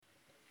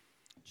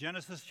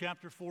Genesis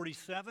chapter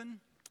 47.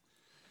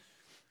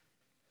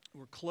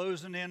 We're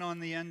closing in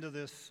on the end of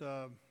this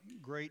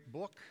great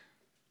book.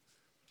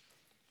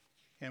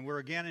 And we're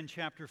again in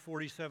chapter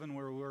 47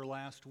 where we were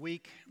last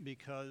week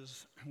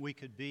because we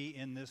could be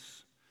in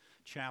this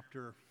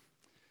chapter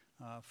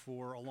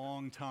for a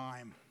long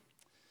time.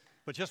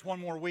 But just one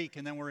more week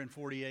and then we're in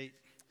 48.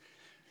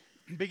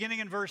 Beginning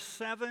in verse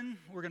 7,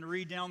 we're going to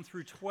read down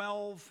through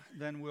 12,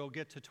 then we'll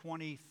get to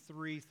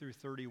 23 through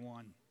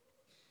 31.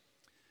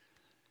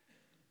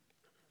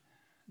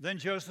 Then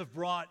Joseph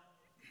brought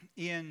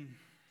in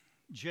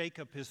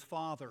Jacob his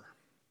father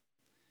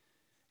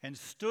and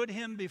stood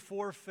him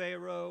before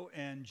Pharaoh,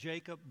 and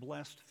Jacob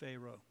blessed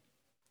Pharaoh.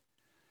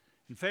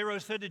 And Pharaoh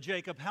said to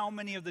Jacob, "How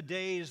many of the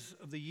days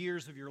of the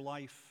years of your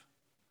life?"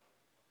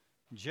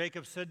 And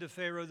Jacob said to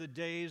Pharaoh, "The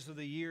days of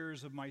the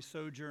years of my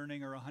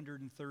sojourning are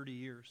 130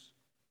 years.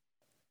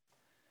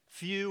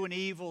 Few and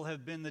evil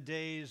have been the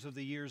days of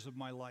the years of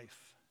my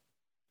life.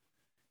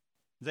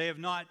 They have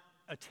not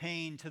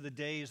attained to the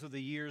days of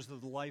the years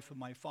of the life of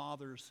my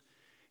fathers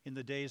in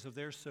the days of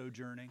their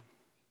sojourning."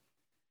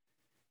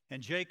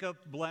 And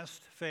Jacob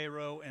blessed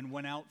Pharaoh and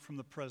went out from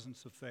the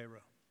presence of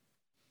Pharaoh.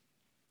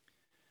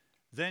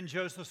 Then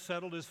Joseph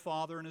settled his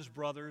father and his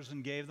brothers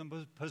and gave them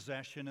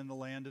possession in the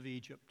land of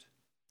Egypt,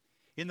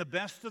 in the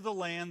best of the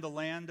land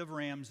of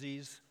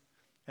Ramses,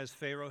 as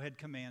Pharaoh had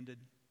commanded.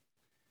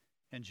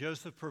 And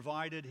Joseph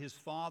provided his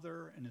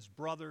father and his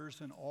brothers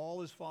and all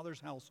his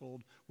father's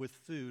household with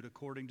food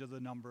according to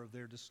the number of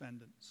their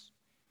descendants.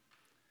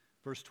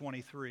 Verse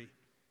 23.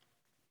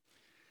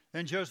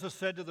 Then Joseph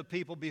said to the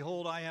people,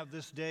 "Behold, I have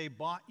this day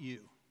bought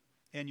you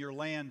and your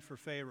land for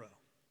Pharaoh.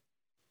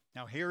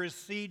 Now here is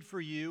seed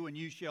for you, and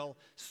you shall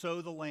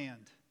sow the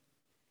land.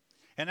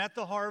 And at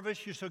the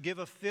harvest you shall give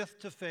a fifth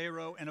to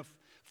Pharaoh, and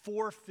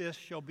 4/5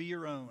 shall be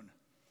your own,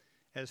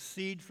 as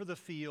seed for the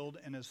field,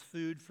 and as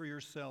food for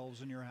yourselves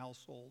and your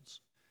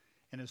households,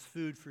 and as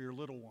food for your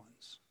little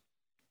ones."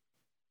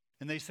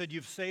 And they said,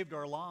 "You've saved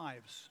our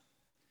lives.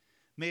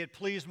 May it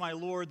please my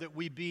Lord that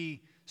we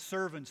be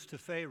servants to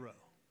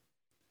Pharaoh."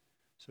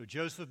 So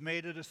Joseph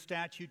made it a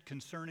statute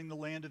concerning the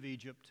land of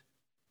Egypt,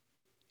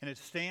 and it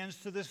stands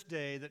to this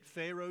day that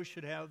Pharaoh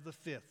should have the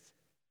fifth.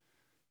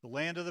 The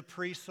land of the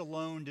priests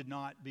alone did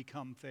not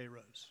become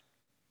Pharaoh's.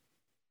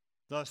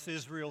 Thus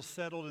Israel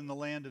settled in the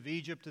land of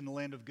Egypt and the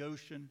land of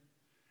Goshen.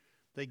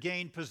 They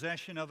gained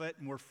possession of it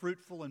and were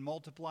fruitful and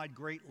multiplied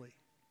greatly.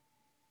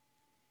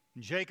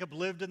 And Jacob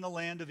lived in the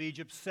land of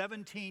Egypt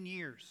 17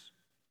 years.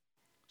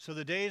 So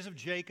the days of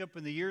Jacob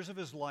and the years of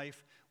his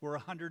life were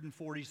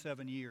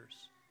 147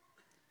 years.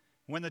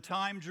 When the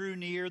time drew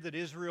near that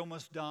Israel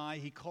must die,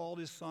 he called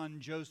his son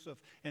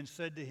Joseph and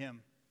said to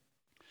him,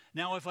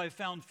 "Now if I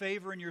found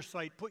favor in your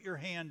sight, put your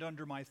hand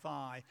under my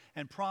thigh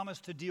and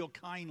promise to deal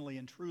kindly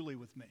and truly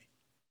with me.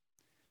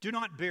 Do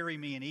not bury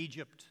me in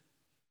Egypt,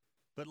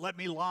 but let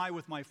me lie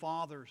with my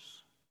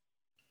fathers.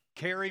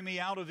 Carry me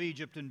out of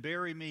Egypt and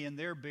bury me in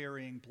their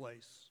burying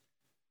place."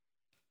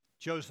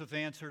 Joseph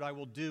answered, "I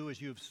will do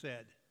as you have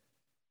said."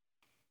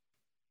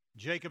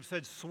 Jacob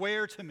said,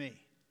 "Swear to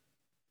me."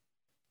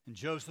 And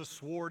Joseph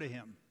swore to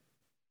him.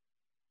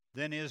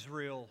 Then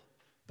Israel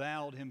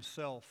bowed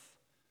himself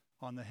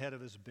on the head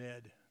of his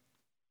bed.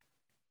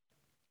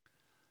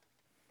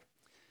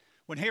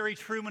 When Harry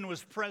Truman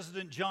was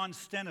president, John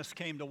Stennis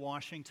came to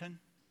Washington.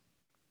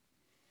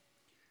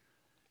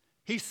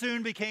 He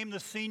soon became the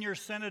senior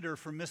senator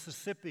from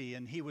Mississippi,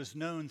 and he was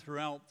known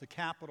throughout the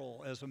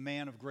Capitol as a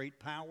man of great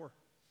power.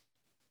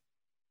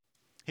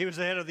 He was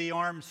the head of the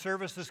Armed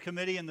Services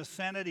Committee in the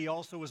Senate. He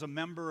also was a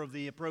member of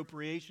the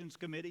Appropriations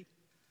Committee.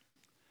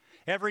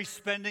 Every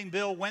spending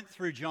bill went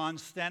through John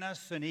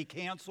Stennis, and he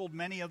canceled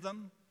many of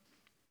them.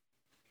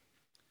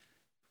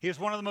 He is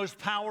one of the most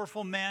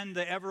powerful men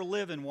to ever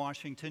live in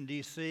Washington,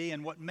 D.C.,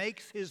 and what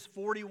makes his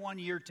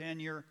 41-year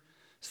tenure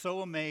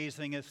so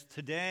amazing is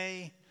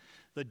today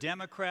the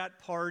Democrat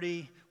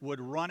Party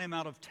would run him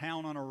out of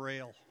town on a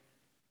rail.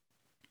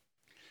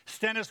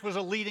 Stennis was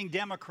a leading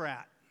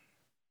Democrat,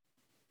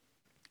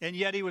 and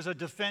yet he was a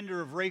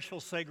defender of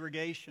racial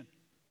segregation.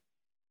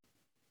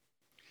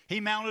 He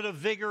mounted a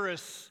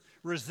vigorous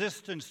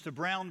resistance to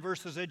Brown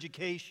versus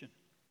education.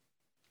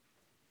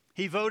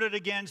 He voted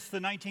against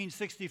the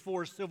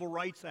 1964 Civil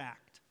Rights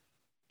Act.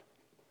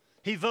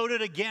 He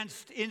voted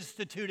against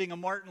instituting a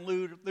Martin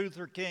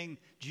Luther King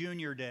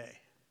Jr.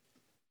 Day.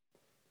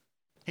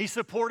 He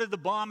supported the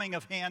bombing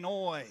of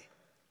Hanoi.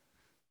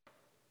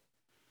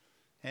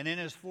 And in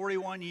his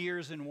 41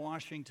 years in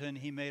Washington,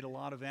 he made a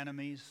lot of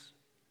enemies,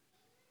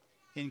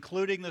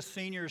 including the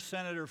senior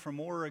senator from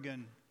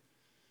Oregon,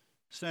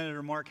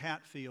 Senator Mark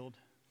Hatfield.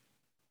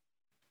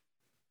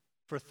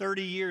 For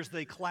 30 years,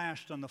 they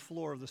clashed on the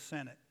floor of the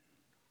Senate.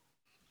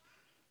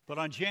 But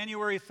on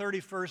January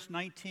 31st,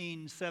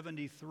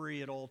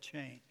 1973, it all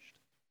changed.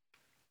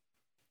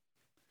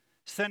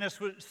 Stennis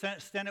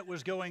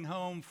was going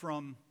home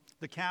from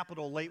the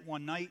Capitol late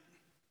one night.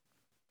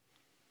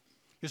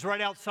 He was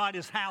right outside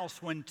his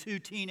house when two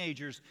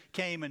teenagers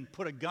came and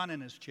put a gun in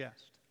his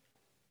chest.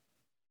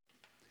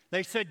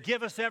 They said,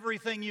 "Give us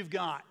everything you've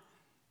got."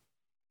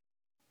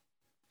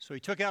 So he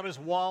took out his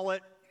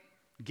wallet,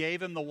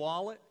 gave him the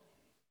wallet,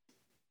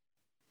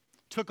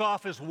 took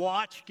off his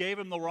watch, gave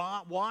him the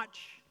watch,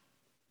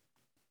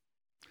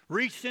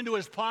 reached into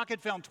his pocket,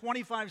 found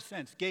 25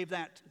 cents, gave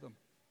that to them.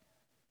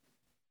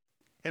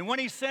 And when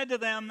he said to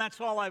them,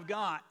 "That's all I've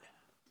got,"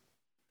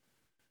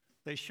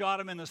 they shot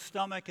him in the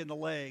stomach and the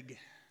leg.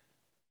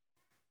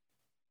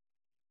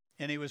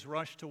 And he was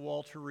rushed to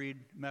Walter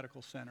Reed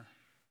Medical Center.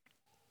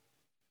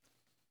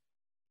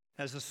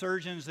 As the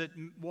surgeons at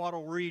Walter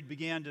Reed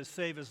began to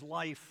save his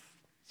life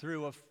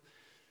through a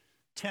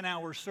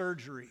 10-hour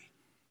surgery,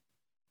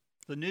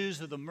 the news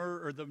of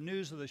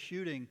the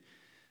shooting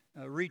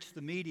reached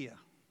the media.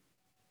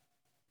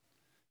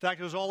 In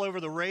fact, it was all over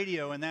the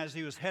radio, and as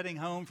he was heading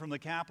home from the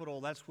Capitol,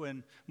 that's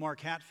when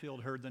Mark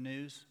Hatfield heard the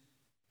news.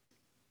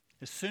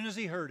 As soon as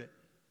he heard it,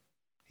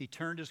 he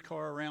turned his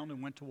car around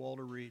and went to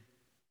Walter Reed.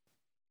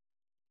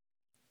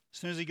 As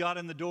soon as he got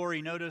in the door,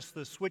 he noticed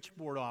the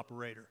switchboard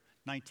operator,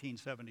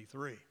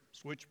 1973,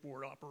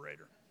 switchboard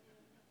operator.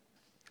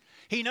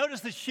 He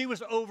noticed that she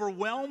was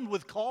overwhelmed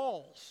with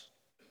calls.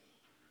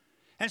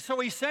 And so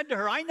he said to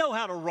her, "I know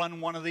how to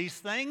run one of these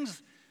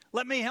things.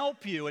 Let me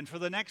help you." And for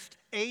the next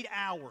 8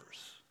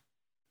 hours,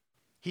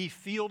 he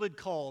fielded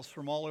calls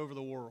from all over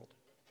the world.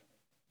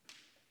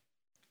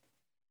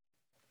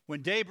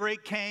 When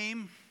daybreak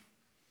came,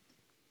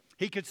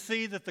 he could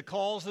see that the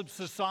calls had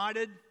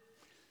subsided.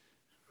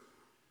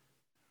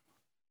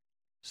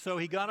 So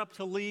he got up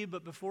to leave,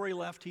 but before he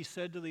left, he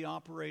said to the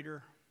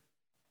operator,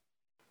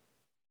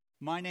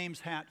 "My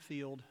name's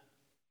Hatfield.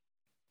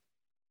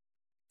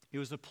 It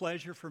was a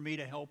pleasure for me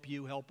to help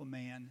you help a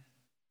man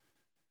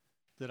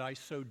that I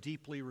so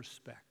deeply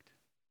respect."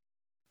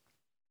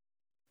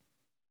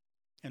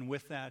 And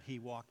with that, he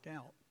walked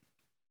out.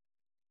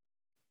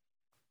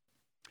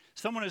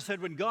 Someone has said,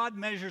 when God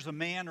measures a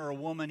man or a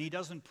woman, he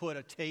doesn't put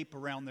a tape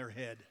around their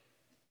head.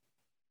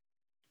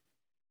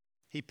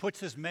 He puts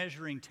his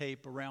measuring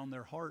tape around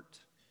their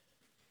heart.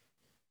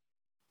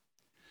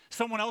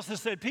 Someone else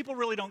has said, people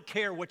really don't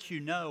care what you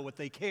know. What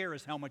they care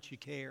is how much you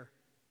care.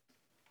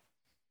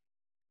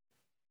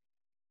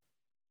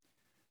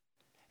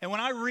 And when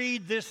I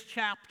read this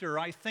chapter,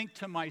 I think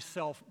to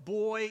myself,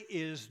 boy,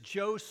 is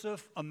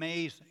Joseph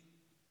amazing.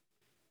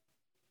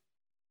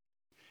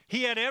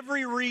 He had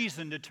every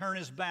reason to turn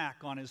his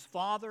back on his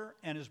father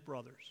and his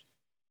brothers.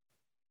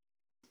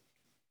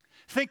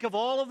 Think of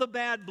all of the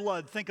bad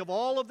blood. Think of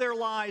all of their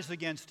lies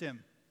against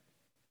him.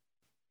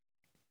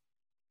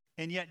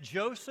 And yet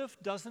Joseph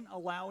doesn't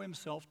allow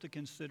himself to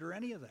consider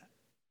any of that.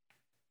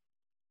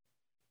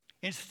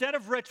 Instead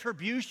of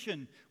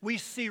retribution, we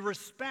see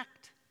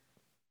respect.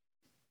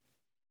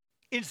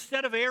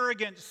 Instead of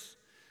arrogance,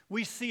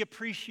 we see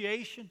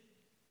appreciation.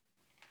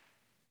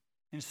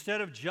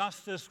 Instead of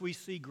justice, we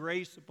see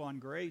grace upon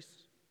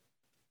grace.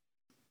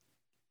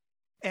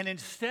 And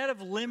instead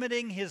of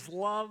limiting his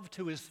love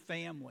to his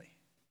family,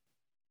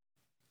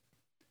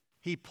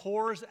 he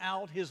pours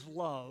out his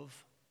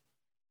love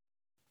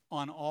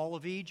on all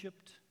of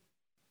Egypt.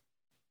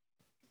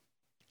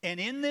 And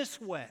in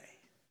this way,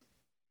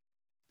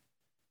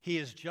 he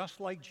is just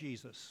like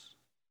Jesus,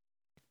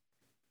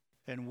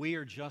 and we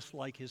are just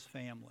like his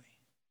family.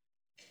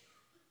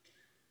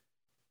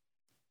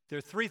 There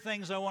are 3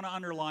 things I want to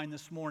underline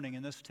this morning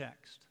in this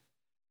text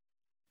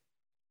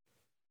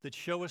that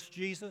show us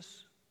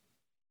Jesus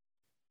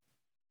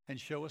and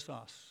show us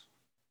us.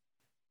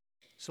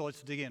 So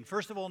let's dig in.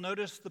 First of all,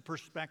 notice the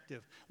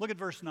perspective. Look at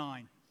verse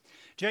 9.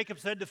 Jacob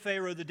said to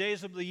Pharaoh, "The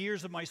days of the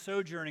years of my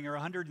sojourning are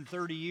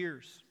 130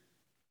 years.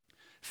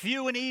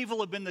 Few and evil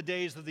have been the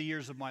days of the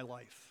years of my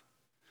life.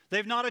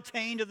 They've not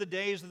attained to the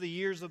days of the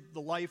years of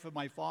the life of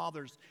my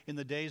fathers in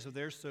the days of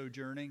their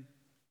sojourning."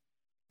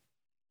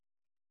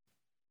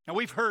 Now,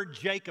 we've heard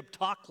Jacob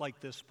talk like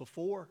this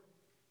before.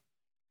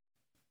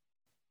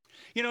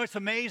 You know, it's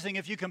amazing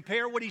if you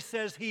compare what he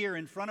says here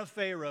in front of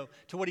Pharaoh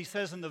to what he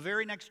says in the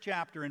very next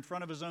chapter in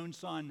front of his own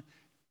son,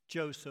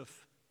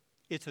 Joseph.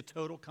 It's a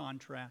total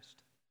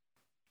contrast.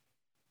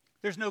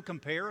 There's no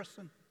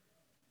comparison.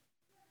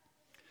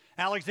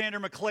 Alexander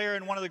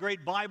McLaren, one of the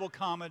great Bible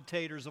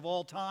commentators of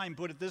all time,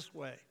 put it this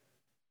way: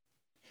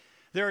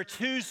 there are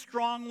 2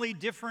 strongly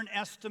different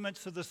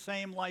estimates of the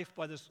same life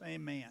by the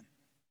same man.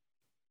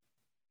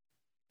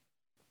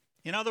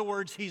 In other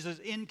words, he's as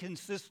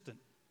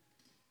inconsistent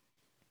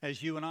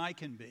as you and I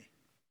can be.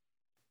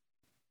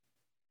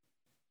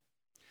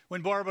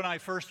 When Barb and I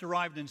first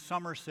arrived in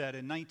Somerset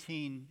in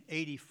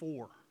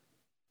 1984,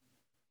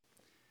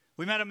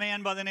 we met a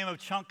man by the name of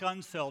Chuck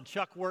Unseld.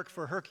 Chuck worked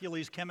for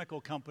Hercules Chemical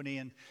Company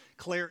in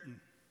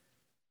Clairton.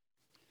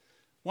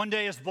 One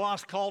day his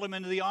boss called him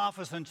into the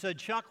office and said,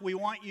 "Chuck, we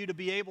want you to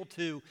be able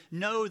to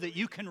know that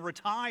you can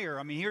retire.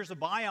 I mean, here's a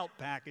buyout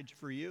package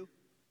for you."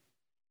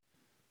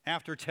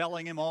 After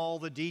telling him all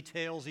the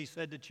details, he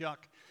said to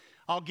Chuck,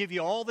 "I'll give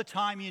you all the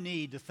time you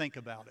need to think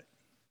about it."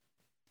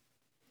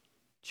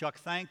 Chuck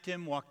thanked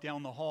him, walked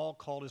down the hall,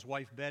 called his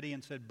wife Betty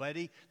and said,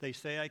 "Betty, they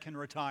say I can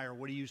retire.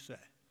 What do you say?"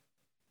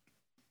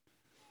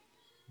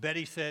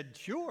 Betty said,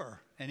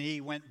 "Sure." And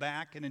he went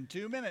back, and in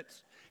 2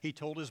 minutes, he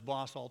told his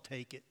boss, "I'll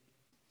take it."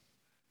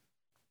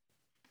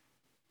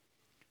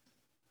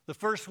 The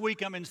first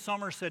week I'm in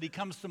Somerset, he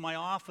comes to my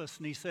office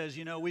and he says,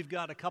 "You know, we've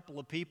got a couple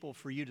of people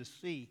for you to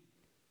see."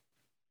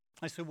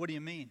 I said, "What do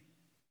you mean?"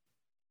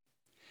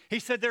 He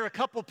said, "There are a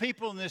couple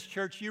people in this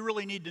church you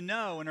really need to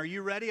know, and are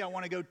you ready? I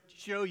want to go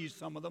show you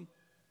some of them."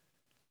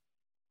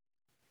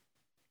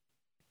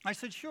 I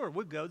said, "Sure,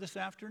 we'll go this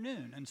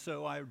afternoon." And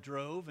so I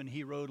drove and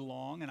he rode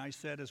along, and I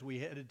said, as we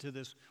headed to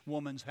this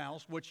woman's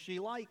house, "What's she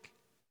like?"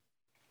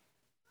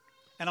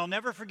 And I'll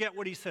never forget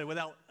what he said.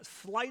 Without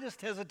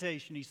slightest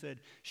hesitation, he said,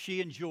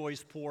 "She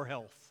enjoys poor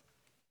health."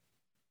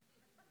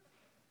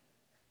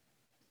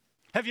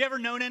 Have you ever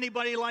known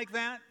anybody like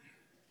that?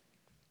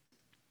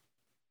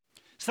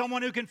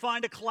 Someone who can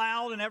find a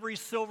cloud in every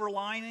silver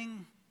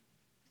lining?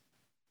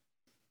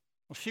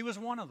 Well, she was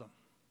one of them.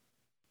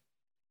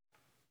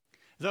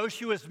 Though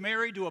she was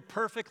married to a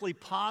perfectly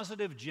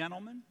positive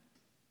gentleman,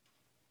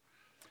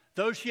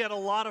 though she had a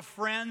lot of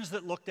friends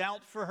that looked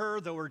out for her,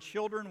 though her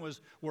children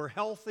were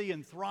healthy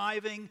and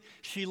thriving,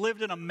 she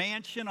lived in a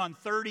mansion on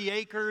 30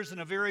 acres in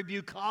a very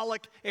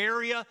bucolic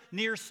area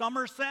near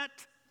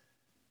Somerset.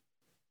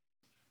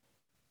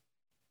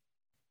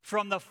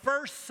 From the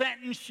first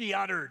sentence she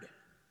uttered,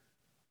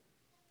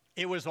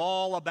 it was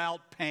all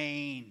about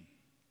pain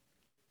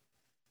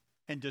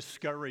and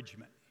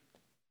discouragement.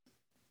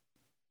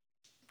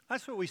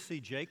 That's what we see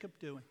Jacob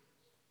doing.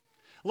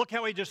 Look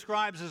how he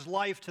describes his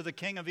life to the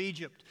king of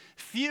Egypt.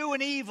 "Few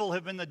and evil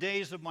have been the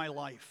days of my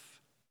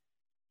life."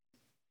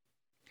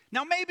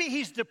 Now, maybe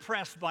he's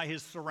depressed by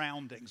his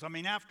surroundings. I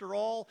mean, after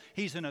all,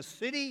 he's in a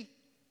city.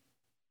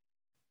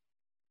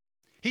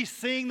 He's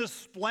seeing the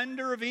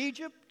splendor of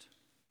Egypt.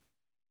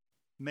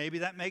 Maybe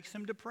that makes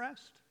him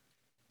depressed.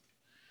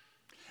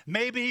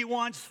 Maybe he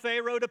wants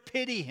Pharaoh to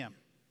pity him.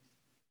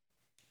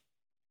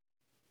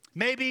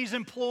 Maybe he's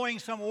employing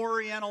some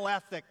Oriental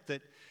ethic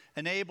that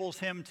enables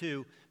him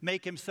to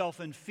make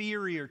himself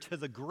inferior to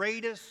the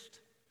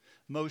greatest,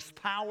 most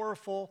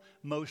powerful,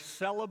 most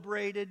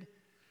celebrated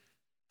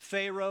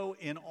Pharaoh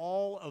in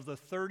all of the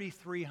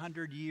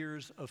 3,300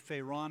 years of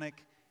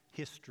Pharaonic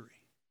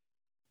history.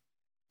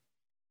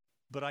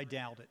 But I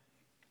doubt it.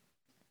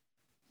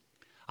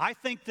 I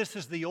think this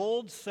is the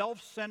old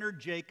self-centered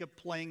Jacob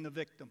playing the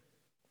victim.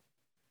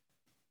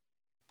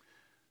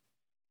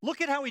 Look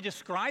at how he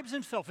describes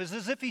himself. It's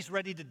as if he's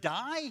ready to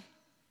die.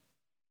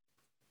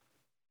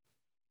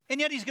 And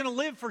yet he's going to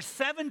live for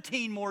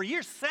 17 more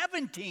years.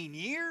 17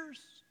 years.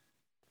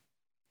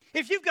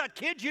 If you've got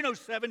kids, you know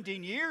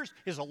 17 years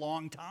is a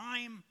long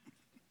time.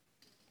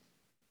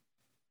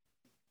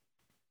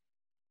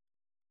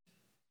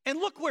 And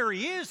look where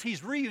he is.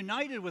 He's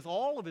reunited with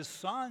all of his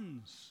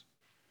sons.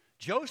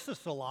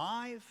 Joseph's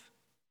alive.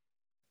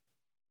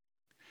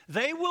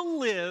 They will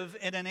live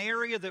in an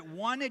area that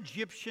one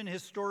Egyptian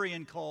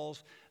historian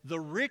calls the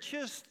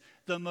richest,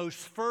 the most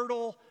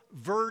fertile,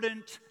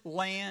 verdant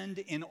land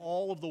in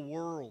all of the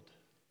world.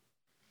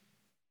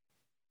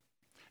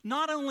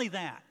 Not only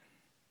that,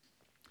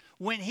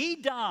 when he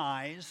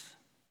dies,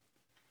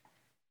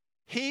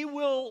 he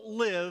will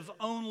live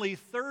only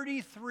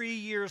 33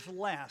 years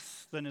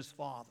less than his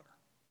father.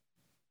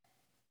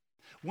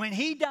 When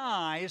he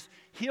dies,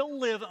 he'll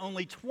live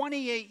only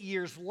 28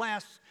 years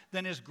less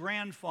than his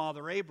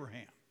grandfather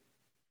Abraham.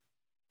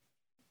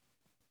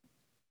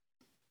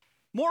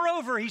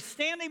 Moreover, he's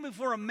standing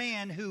before a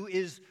man who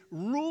is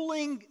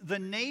ruling the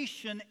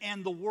nation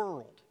and the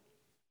world.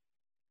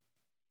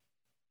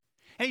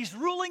 And he's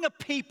ruling a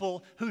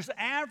people whose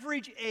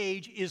average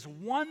age is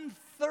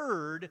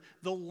 1/3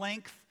 the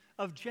length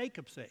of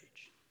Jacob's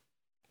age.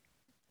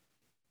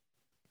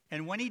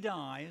 And when he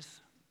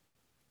dies,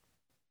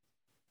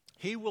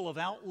 he will have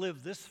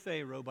outlived this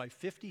Pharaoh by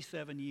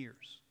 57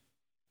 years.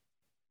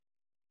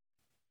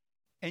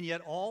 And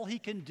yet all he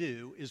can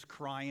do is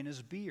cry in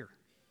his beer.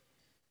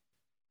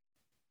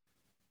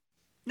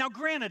 Now,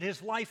 granted,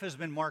 his life has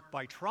been marked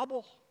by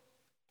trouble.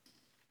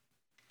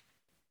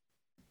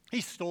 He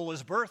stole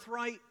his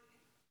birthright.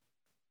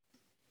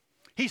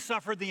 He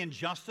suffered the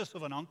injustice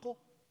of an uncle.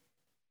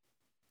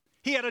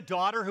 He had a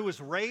daughter who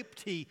was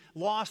raped. He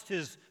lost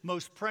his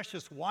most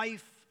precious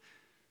wife.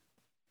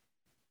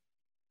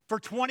 For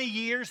 20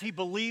 years, he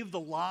believed the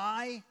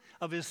lie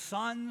of his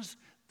sons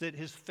that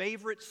his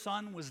favorite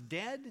son was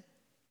dead.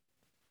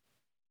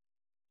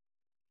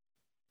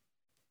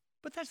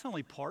 But that's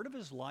only part of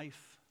his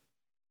life.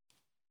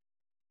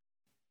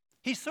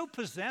 He's so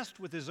possessed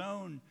with his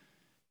own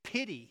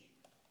pity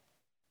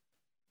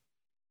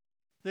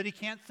that he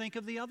can't think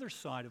of the other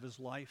side of his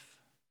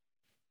life.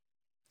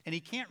 And he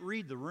can't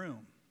read the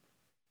room.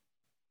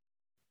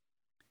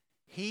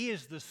 He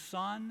is the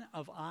son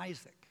of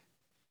Isaac.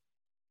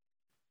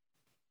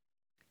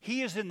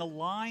 He is in the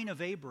line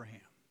of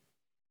Abraham.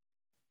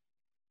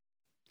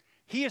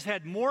 He has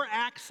had more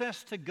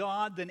access to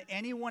God than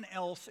anyone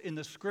else in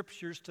the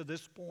scriptures to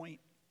this point.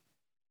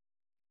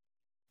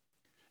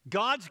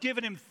 God's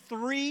given him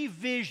 3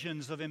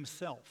 visions of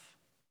himself.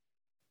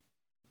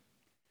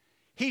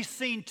 He's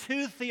seen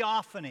 2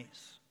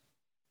 theophanies.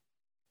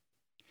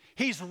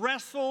 He's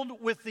wrestled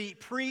with the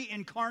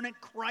pre-incarnate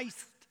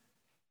Christ.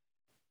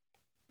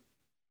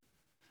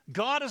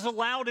 God has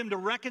allowed him to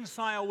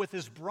reconcile with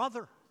his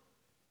brother.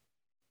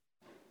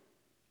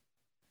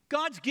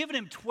 God's given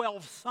him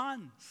 12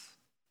 sons.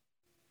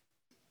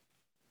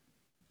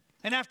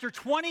 And after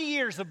 20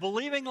 years of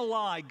believing a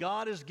lie,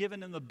 God has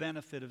given him the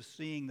benefit of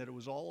seeing that it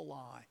was all a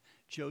lie.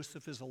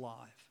 Joseph is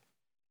alive.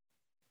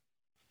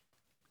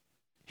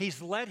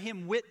 He's let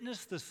him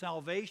witness the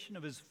salvation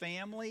of his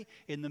family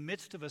in the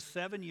midst of a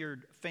 7-year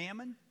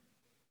famine.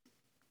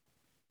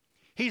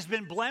 He's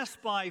been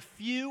blessed by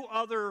few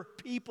other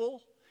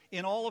people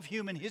in all of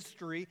human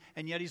history,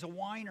 and yet he's a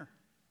whiner.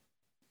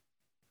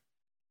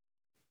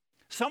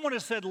 Someone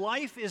has said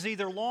life is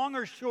either long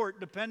or short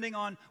depending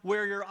on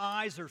where your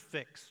eyes are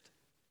fixed.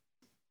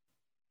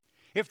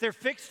 If they're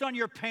fixed on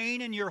your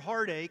pain and your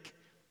heartache,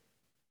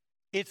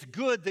 it's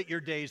good that your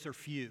days are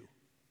few.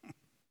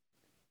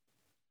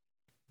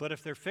 But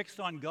if they're fixed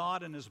on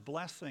God and his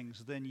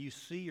blessings, then you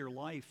see your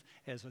life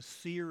as a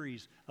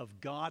series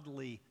of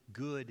godly,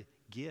 good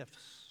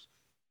gifts.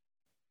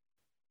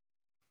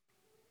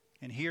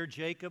 And here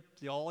Jacob,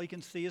 all he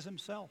can see is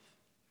himself.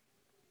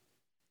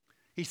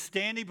 He's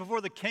standing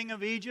before the king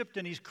of Egypt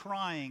and he's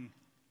crying.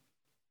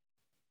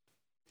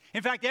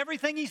 In fact,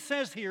 everything he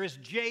says here is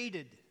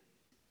jaded,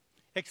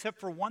 except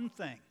for one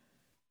thing.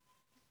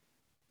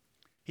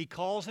 He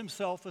calls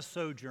himself a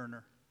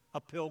sojourner, a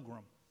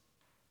pilgrim.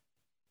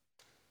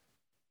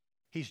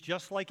 He's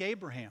just like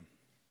Abraham.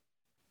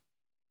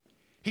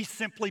 He's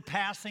simply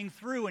passing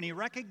through and he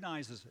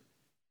recognizes it.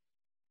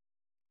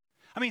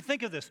 I mean,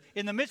 think of this.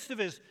 In the midst of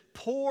his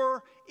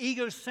poor,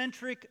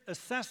 egocentric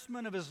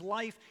assessment of his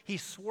life, he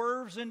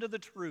swerves into the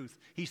truth.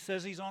 He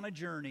says he's on a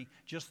journey,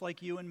 just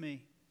like you and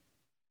me.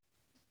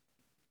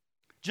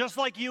 Just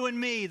like you and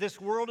me,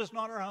 this world is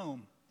not our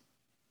home.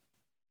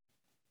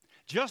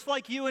 Just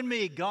like you and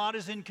me, God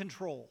is in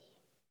control.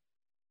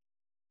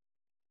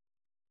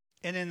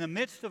 And in the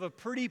midst of a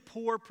pretty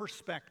poor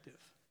perspective,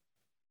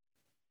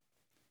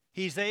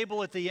 he's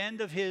able at the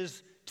end of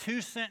his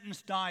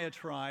 2-sentence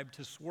diatribe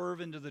to swerve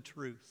into the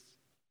truth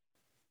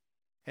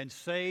and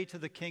say to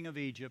the king of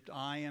Egypt,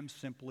 I am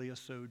simply a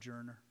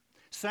sojourner.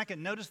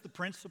 Second, notice the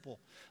principle.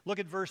 Look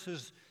at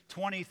verses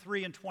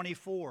 23 and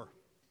 24.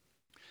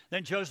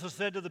 Then Joseph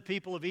said to the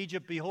people of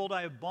Egypt, behold,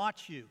 I have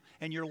bought you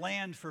and your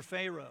land for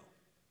Pharaoh.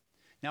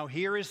 Now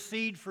here is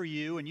seed for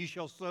you, and you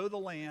shall sow the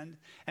land,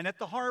 and at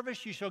the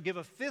harvest you shall give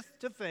 1/5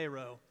 to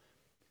Pharaoh,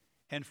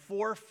 and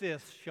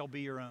 4/5 shall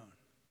be your own.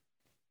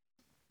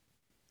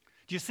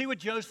 Do you see what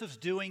Joseph's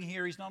doing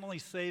here? He's not only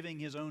saving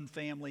his own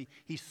family,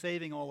 he's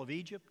saving all of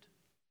Egypt.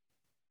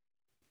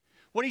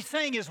 What he's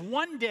saying is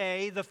one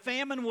day the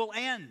famine will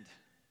end.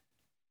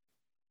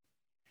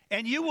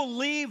 And you will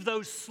leave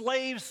those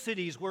slave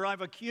cities where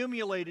I've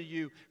accumulated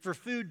you for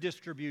food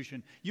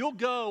distribution. You'll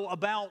go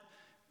about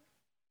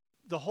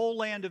the whole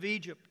land of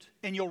Egypt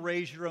and you'll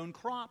raise your own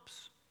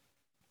crops.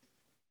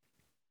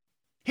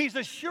 He's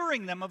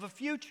assuring them of a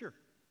future.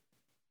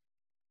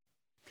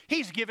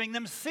 He's giving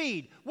them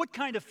seed. What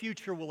kind of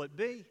future will it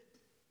be?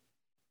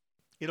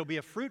 It'll be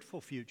a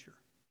fruitful future.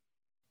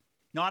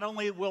 Not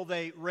only will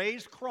they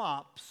raise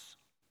crops,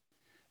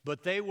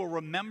 but they will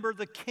remember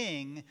the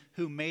king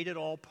who made it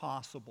all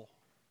possible.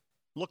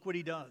 Look what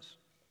he does.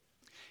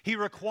 He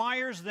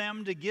requires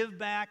them to give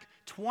back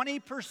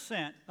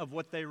 20% of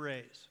what they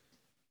raise.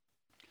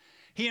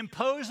 He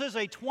imposes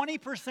a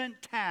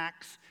 20%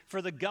 tax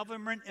for the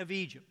government of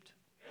Egypt.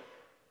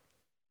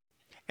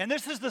 And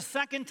this is the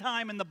second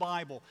time in the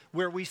Bible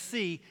where we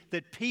see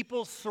that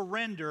people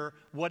surrender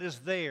what is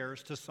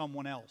theirs to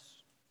someone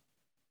else.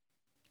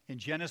 In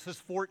Genesis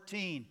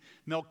 14,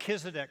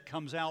 Melchizedek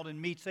comes out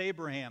and meets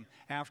Abraham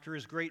after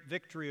his great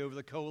victory over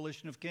the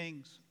coalition of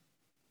kings.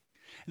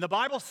 And the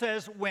Bible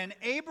says when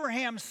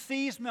Abraham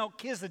sees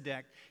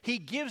Melchizedek, he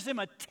gives him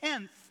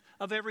 1/10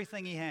 of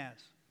everything he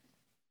has.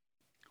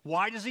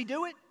 Why does he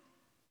do it?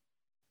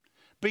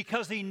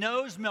 Because he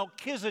knows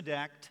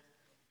Melchizedek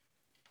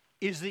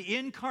is the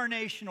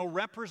incarnational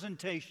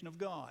representation of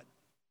God.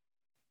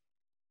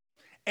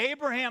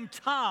 Abraham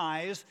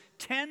tithes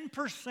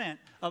 10%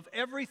 of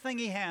everything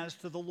he has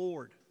to the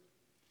Lord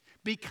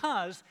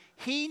because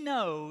he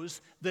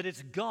knows that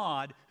it's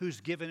God who's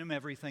given him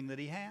everything that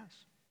he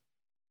has.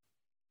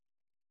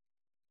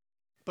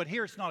 But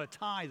here it's not a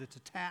tithe, it's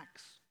a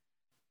tax.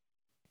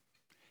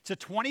 It's a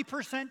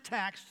 20%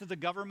 tax to the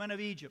government of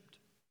Egypt.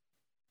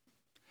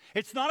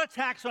 It's not a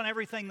tax on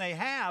everything they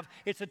have,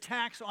 it's a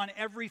tax on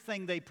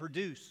everything they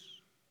produce.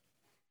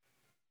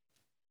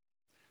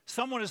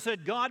 Someone has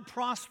said, God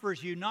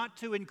prospers you not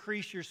to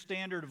increase your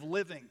standard of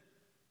living.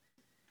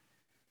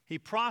 He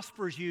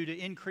prospers you to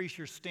increase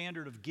your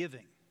standard of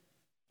giving.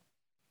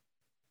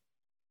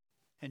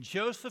 And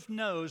Joseph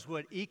knows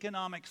what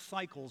economic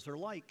cycles are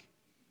like.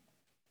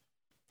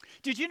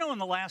 Did you know in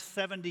the last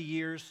 70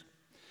 years,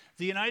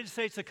 the United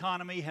States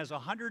economy has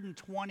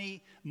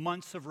 120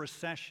 months of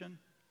recession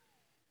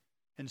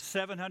and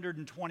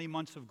 720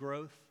 months of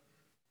growth?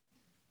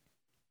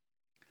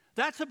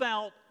 That's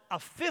about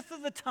 1/5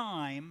 of the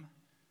time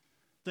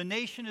the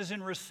nation is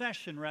in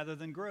recession rather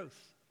than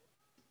growth.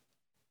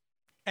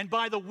 And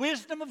by the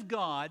wisdom of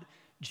God,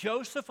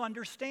 Joseph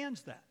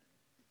understands that.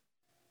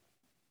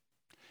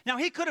 Now,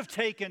 he could have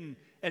taken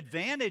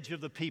advantage of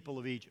the people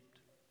of Egypt.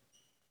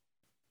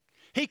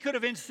 He could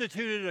have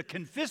instituted a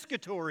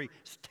confiscatory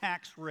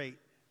tax rate.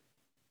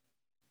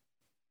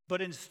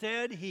 But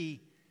instead,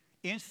 he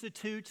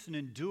institutes an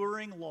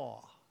enduring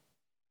law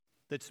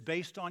that's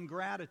based on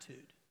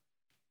gratitude,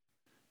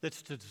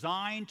 that's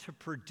designed to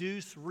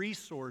produce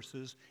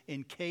resources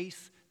in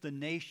case the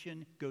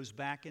nation goes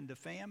back into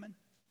famine.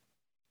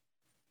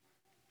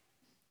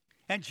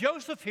 And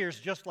Joseph here is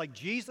just like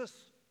Jesus.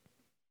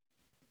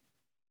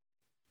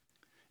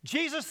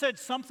 Jesus said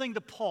something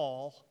to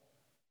Paul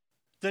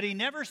that he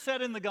never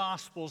said in the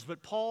Gospels,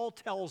 but Paul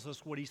tells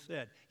us what he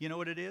said. You know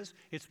what it is?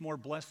 It's more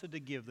blessed to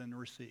give than to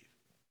receive.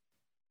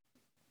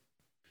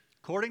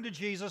 According to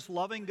Jesus,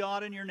 loving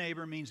God and your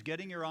neighbor means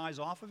getting your eyes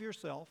off of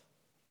yourself.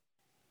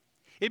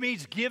 It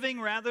means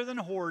giving rather than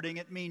hoarding.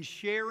 It means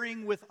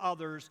sharing with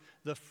others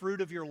the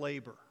fruit of your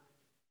labor.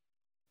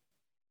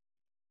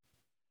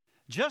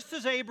 Just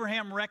as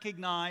Abraham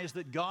recognized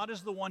that God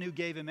is the one who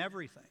gave him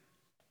everything,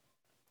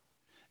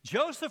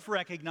 Joseph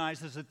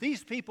recognizes that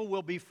these people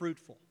will be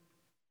fruitful.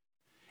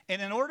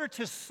 And in order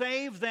to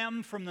save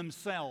them from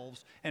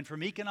themselves and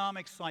from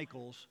economic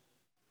cycles,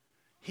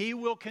 he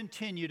will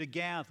continue to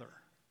gather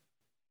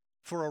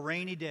for a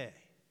rainy day,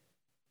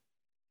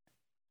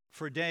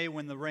 for a day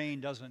when the rain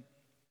doesn't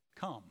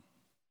come.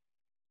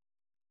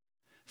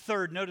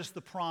 Third, notice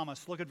the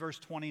promise. Look at verse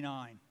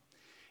 29.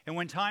 And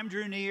when time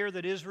drew near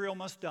that Israel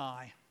must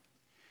die,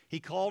 he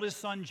called his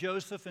son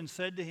Joseph and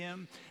said to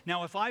him,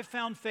 "Now if I've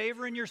found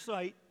favor in your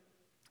sight,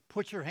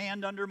 put your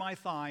hand under my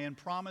thigh and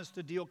promise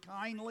to deal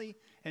kindly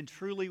and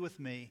truly with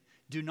me.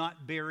 Do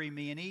not bury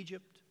me in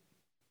Egypt."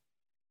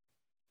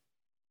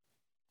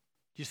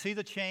 Do you see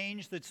the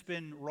change that's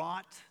been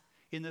wrought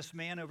in this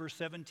man over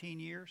 17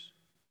 years?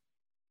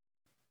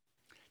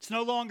 It's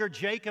no longer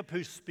Jacob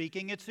who's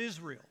speaking, it's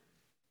Israel.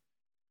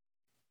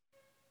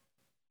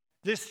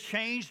 This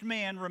changed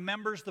man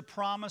remembers the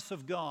promise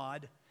of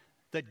God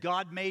that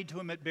God made to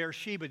him at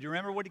Beersheba. Do you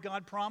remember what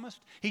God promised?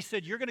 He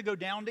said, "You're going to go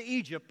down to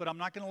Egypt, but I'm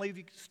not going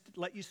to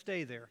let you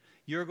stay there.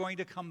 You're going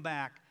to come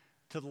back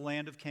to the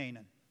land of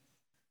Canaan.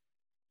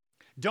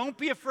 Don't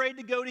be afraid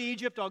to go to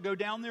Egypt. I'll go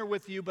down there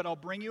with you, but I'll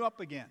bring you up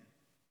again.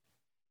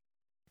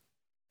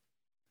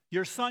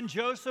 Your son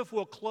Joseph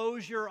will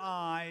close your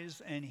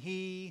eyes, and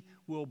he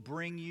will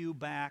bring you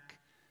back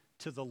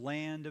to the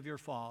land of your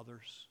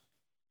fathers."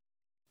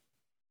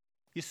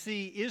 You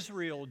see,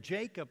 Israel,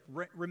 Jacob,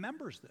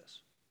 remembers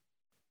this.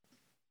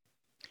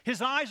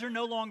 His eyes are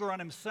no longer on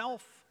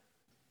himself.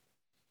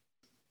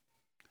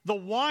 The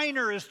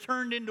whiner is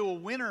turned into a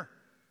winner.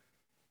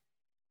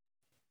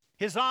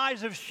 His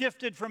eyes have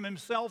shifted from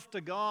himself to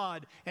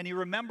God, and he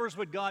remembers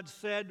what God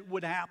said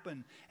would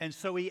happen. And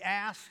so he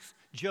asks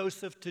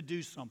Joseph to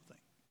do something.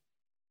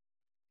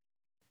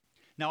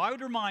 Now, I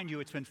would remind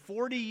you, it's been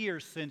 40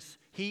 years since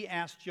he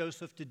asked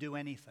Joseph to do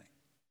anything.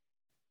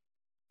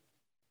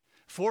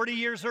 40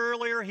 years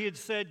earlier, he had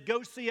said,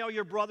 "Go see how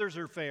your brothers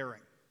are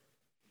faring.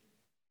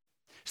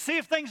 See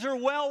if things are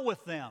well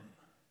with them."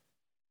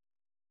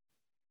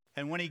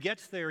 And when he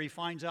gets there, he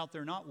finds out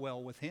they're not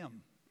well with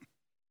him.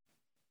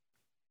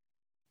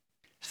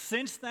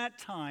 Since that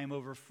time,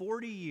 over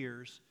 40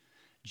 years,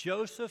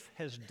 Joseph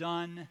has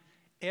done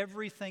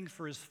everything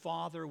for his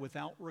father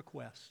without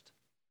request.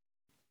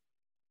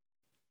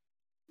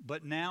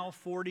 But now,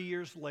 40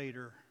 years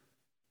later,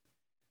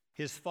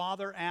 his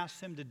father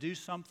asks him to do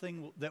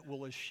something that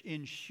will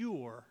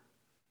ensure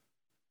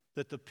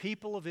that the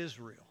people of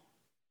Israel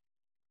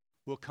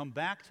will come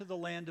back to the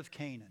land of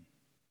Canaan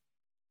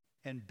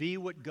and be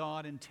what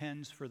God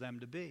intends for them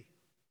to be.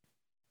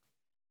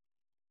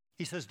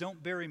 He says,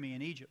 "Don't bury me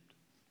in Egypt.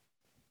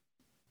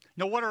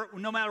 No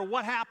matter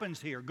what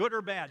happens here, good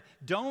or bad,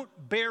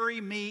 don't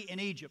bury me in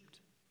Egypt,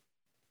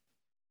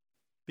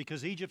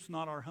 because Egypt's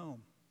not our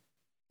home."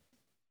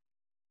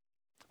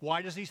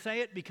 Why does he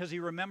say it? Because he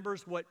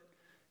remembers what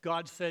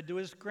God said to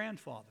his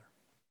grandfather.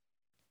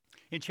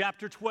 In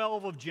chapter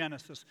 12 of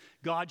Genesis,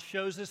 God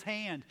shows his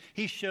hand.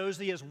 He shows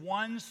he has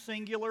one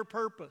singular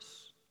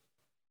purpose.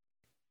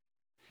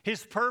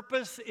 His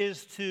purpose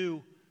is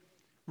to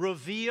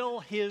reveal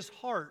his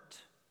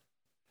heart,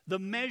 the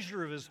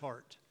measure of his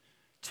heart,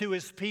 to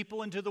his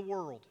people and to the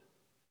world.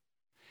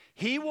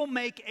 He will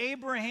make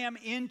Abraham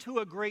into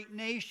a great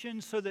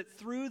nation so that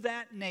through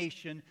that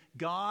nation,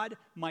 God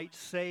might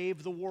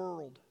save the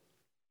world.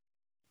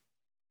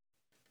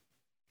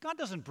 God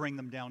doesn't bring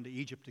them down to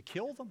Egypt to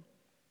kill them.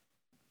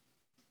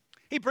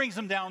 He brings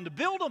them down to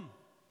build them.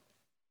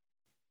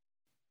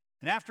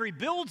 And after he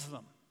builds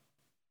them,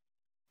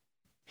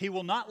 he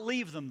will not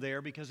leave them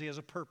there because he has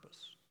a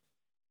purpose.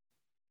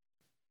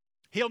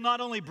 He'll not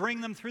only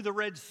bring them through the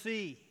Red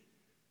Sea,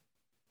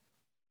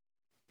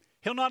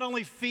 he'll not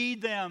only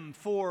feed them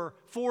for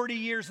 40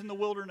 years in the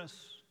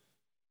wilderness,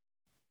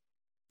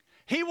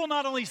 he will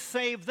not only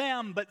save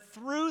them, but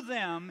through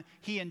them,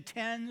 he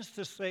intends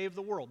to save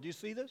the world. Do you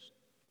see this?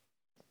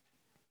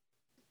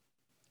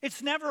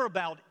 It's never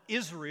about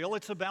Israel,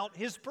 it's about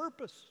his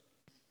purpose.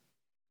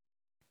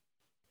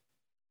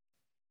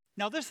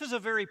 Now, this is a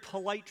very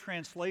polite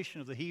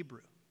translation of the Hebrew.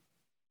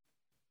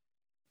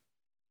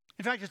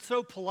 In fact, it's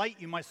so polite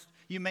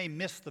you may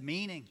miss the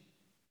meaning.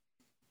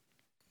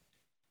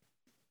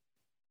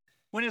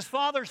 When his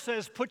father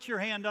says, "Put your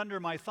hand under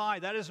my thigh,"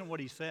 that isn't what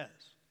he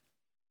says.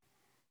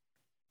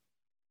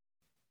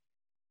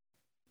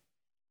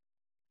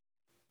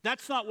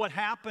 That's not what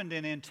happened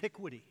in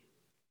antiquity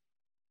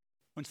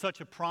when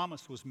such a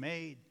promise was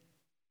made.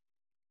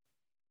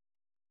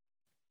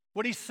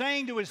 What he's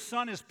saying to his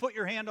son is, "Put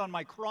your hand on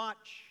my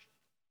crotch.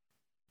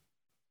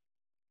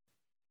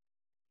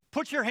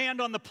 Put your hand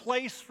on the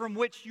place from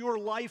which your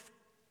life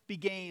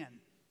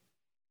began.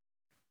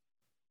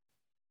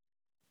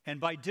 And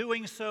by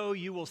doing so,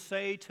 you will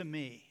say to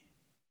me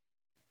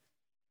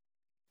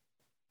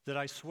that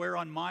I swear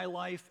on my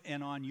life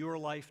and on your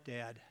life,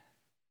 Dad,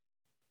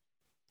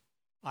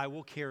 I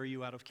will carry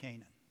you out of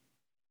Canaan."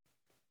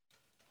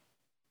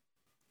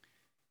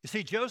 You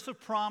see, Joseph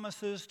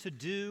promises to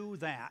do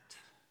that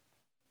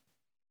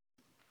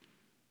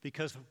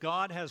because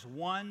God has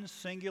one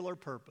singular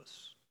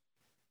purpose.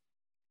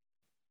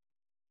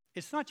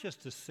 It's not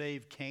just to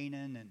save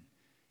Canaan and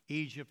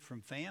Egypt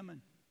from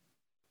famine.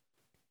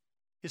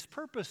 His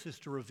purpose is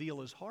to reveal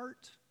his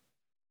heart.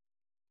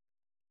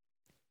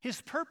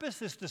 His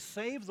purpose is to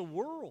save the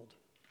world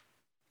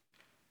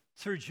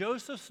through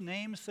Joseph's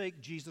namesake,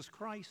 Jesus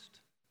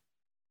Christ.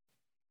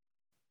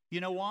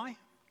 You know why?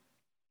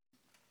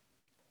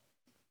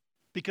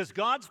 Because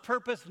God's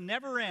purpose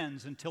never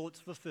ends until it's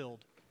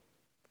fulfilled.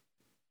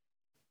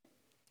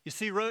 You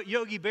see,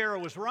 Yogi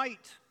Berra was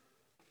right.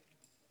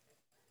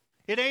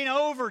 It ain't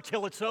over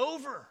till it's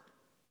over.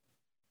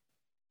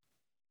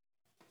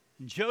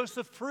 And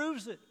Joseph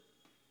proves it.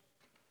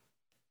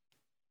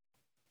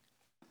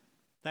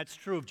 That's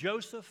true of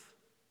Joseph.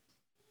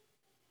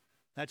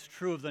 That's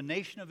true of the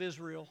nation of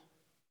Israel.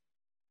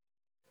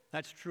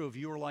 That's true of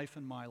your life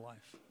and my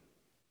life.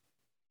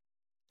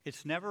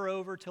 It's never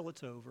over till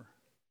it's over.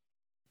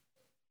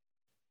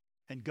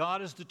 And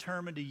God is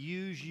determined to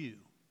use you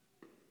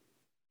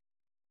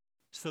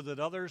so that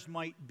others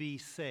might be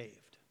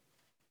saved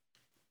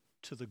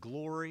to the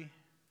glory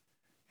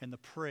and the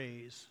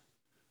praise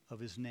of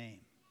his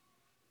name.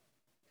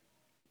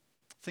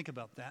 Think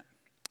about that.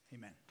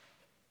 Amen.